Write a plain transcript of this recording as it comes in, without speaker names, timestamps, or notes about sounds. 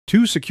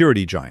Two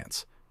security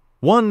giants.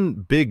 One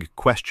big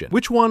question.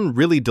 Which one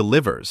really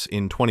delivers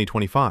in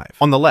 2025?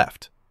 On the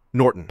left,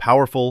 Norton,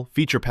 powerful,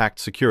 feature-packed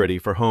security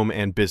for home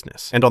and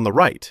business. And on the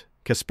right,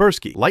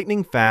 Kaspersky,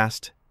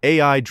 lightning-fast,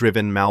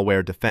 AI-driven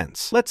malware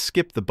defense. Let's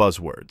skip the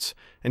buzzwords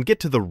and get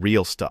to the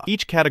real stuff.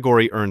 Each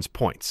category earns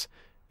points,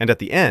 and at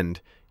the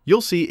end, you'll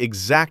see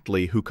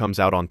exactly who comes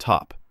out on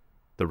top.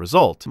 The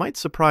result might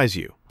surprise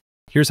you.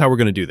 Here's how we're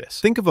going to do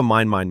this. Think of a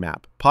mind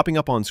map popping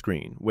up on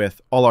screen with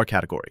all our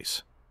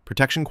categories: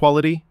 protection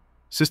quality,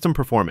 system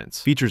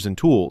performance, features and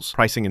tools,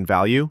 pricing and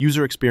value,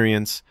 user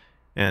experience,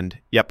 and,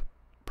 yep,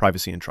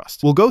 privacy and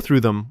trust. We'll go through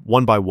them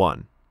one by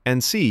one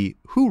and see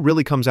who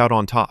really comes out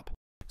on top.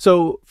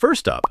 So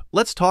first up,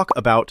 let's talk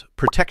about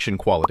protection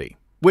quality,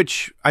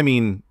 which,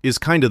 is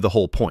kind of the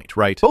whole point,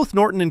 right? Both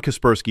Norton and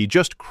Kaspersky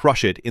just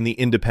crush it in the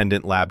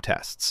independent lab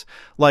tests.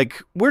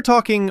 Like, we're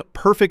talking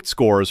perfect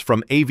scores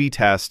from AV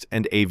test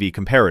and AV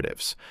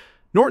comparatives.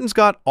 Norton's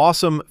got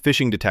awesome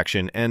phishing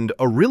detection and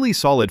a really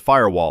solid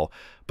firewall,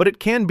 but it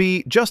can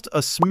be just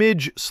a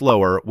smidge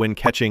slower when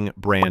catching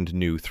brand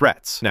new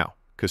threats. Now,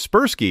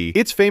 Kaspersky,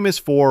 it's famous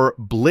for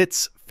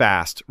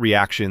blitz-fast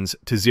reactions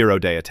to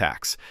zero-day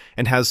attacks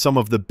and has some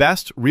of the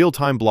best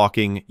real-time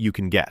blocking you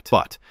can get.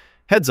 But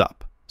heads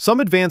up, some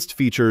advanced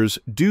features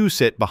do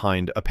sit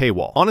behind a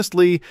paywall.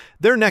 Honestly,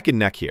 they're neck and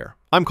neck here.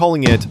 I'm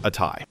calling it a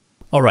tie.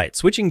 All right,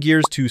 switching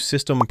gears to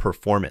system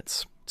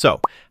performance. So,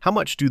 how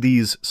much do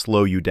these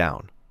slow you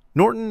down?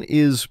 Norton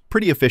is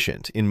pretty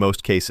efficient in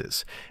most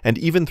cases, and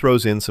even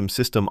throws in some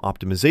system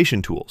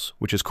optimization tools,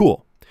 which is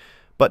cool.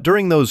 But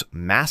during those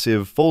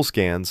massive full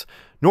scans,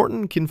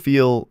 Norton can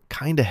feel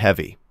kinda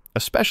heavy,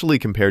 especially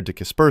compared to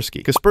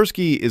Kaspersky.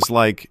 Kaspersky is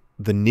like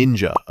the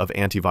ninja of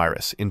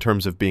antivirus in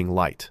terms of being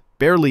light.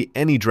 Barely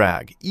any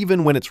drag,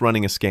 even when it's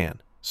running a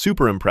scan.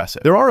 Super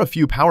impressive. There are a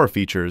few power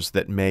features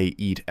that may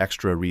eat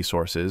extra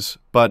resources,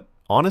 but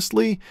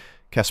honestly,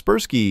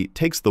 Kaspersky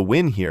takes the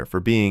win here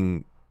for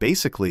being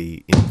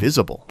basically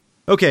invisible.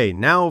 Okay,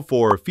 now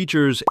for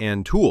features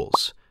and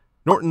tools.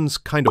 Norton's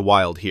kinda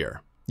wild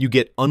here. You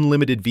get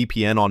unlimited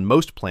VPN on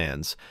most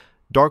plans,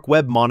 dark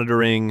web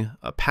monitoring,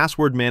 a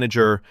password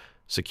manager,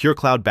 secure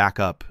cloud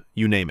backup,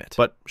 you name it.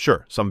 But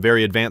sure, some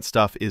very advanced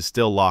stuff is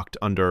still locked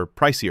under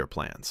pricier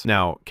plans.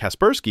 Now,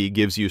 Kaspersky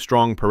gives you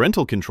strong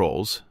parental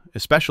controls,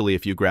 especially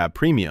if you grab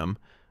premium,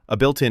 a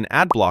built-in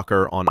ad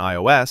blocker on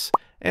iOS,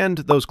 and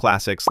those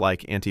classics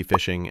like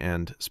anti-phishing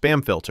and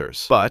spam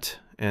filters. But,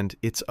 and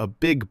it's a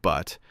big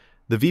but,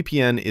 the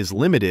VPN is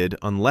limited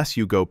unless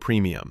you go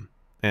premium,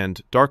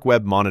 and dark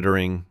web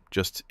monitoring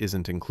just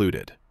isn't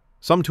included.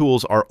 Some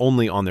tools are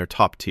only on their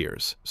top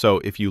tiers, so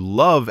if you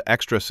love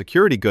extra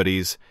security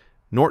goodies,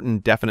 Norton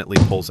definitely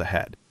pulls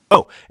ahead.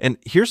 Oh, and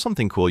here's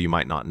something cool you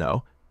might not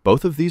know.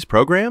 Both of these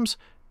programs,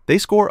 they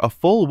score a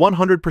full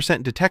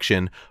 100%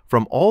 detection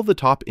from all the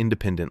top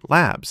independent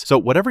labs. So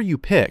whatever you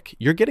pick,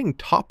 you're getting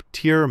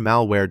top-tier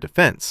malware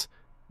defense.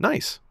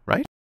 Nice,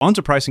 right? On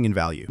to pricing and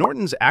value.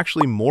 Norton's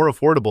actually more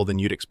affordable than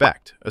you'd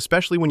expect,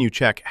 especially when you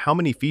check how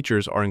many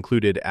features are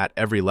included at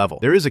every level.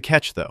 There is a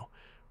catch, though.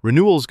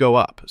 Renewals go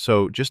up,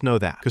 so just know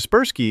that.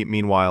 Kaspersky,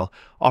 meanwhile,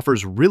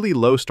 offers really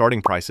low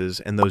starting prices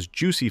and those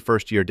juicy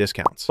first-year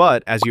discounts.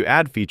 But as you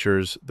add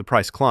features, the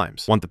price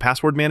climbs. Want the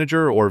password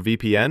manager or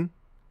VPN?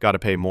 Gotta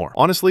pay more.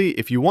 Honestly,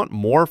 if you want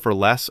more for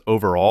less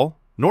overall,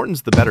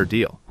 Norton's the better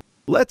deal.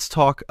 Let's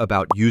talk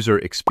about user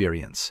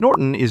experience.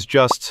 Norton is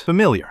just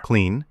familiar,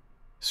 clean,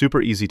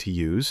 super easy to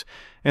use,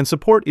 and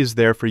support is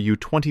there for you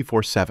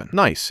 24/7.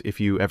 Nice if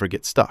you ever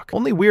get stuck.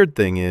 Only weird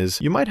thing is,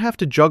 you might have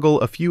to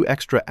juggle a few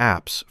extra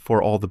apps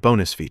for all the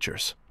bonus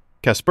features.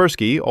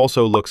 Kaspersky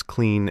also looks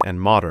clean and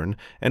modern,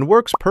 and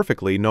works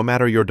perfectly no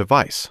matter your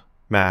device.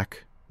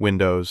 Mac,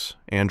 Windows,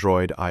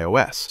 Android,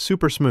 iOS.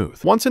 Super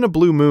smooth. Once in a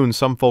blue moon,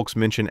 some folks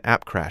mention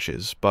app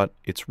crashes, but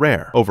it's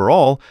rare.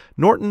 Overall,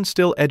 Norton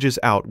still edges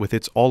out with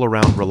its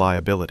all-around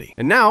reliability.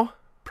 And now,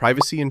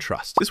 privacy and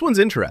trust. This one's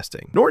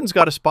interesting. Norton's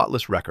got a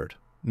spotless record.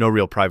 No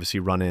real privacy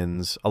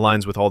run-ins,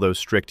 aligns with all those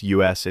strict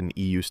US and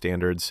EU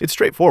standards. It's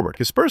straightforward.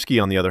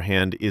 Kaspersky, on the other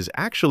hand, is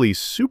actually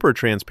super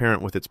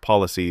transparent with its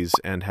policies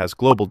and has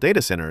global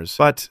data centers,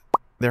 but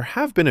there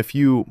have been a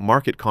few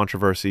market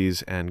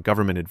controversies and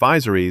government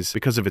advisories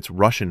because of its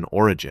Russian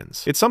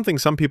origins. It's something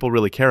some people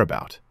really care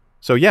about.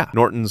 So yeah,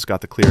 Norton's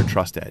got the clear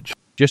trust edge.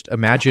 Just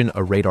imagine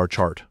a radar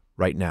chart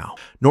right now.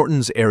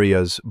 Norton's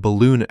areas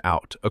balloon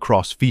out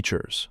across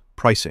features,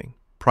 pricing,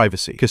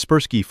 privacy.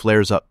 Kaspersky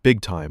flares up big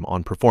time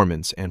on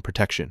performance and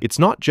protection. It's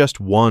not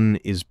just one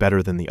is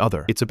better than the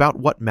other. It's about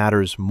what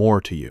matters more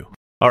to you.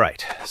 All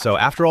right, so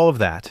after all of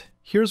that,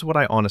 here's what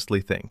I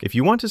honestly think. If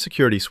you want a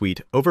security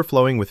suite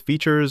overflowing with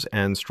features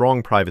and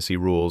strong privacy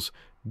rules,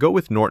 go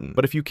with Norton.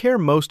 But if you care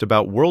most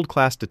about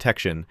world-class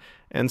detection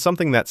and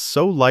something that's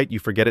so light you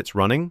forget it's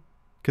running,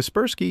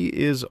 Kaspersky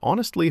is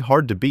honestly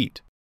hard to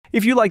beat.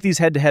 If you like these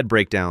head-to-head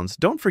breakdowns,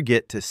 don't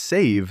forget to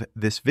save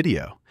this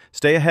video.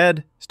 Stay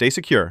ahead, stay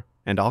secure,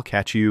 and I'll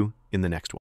catch you in the next one.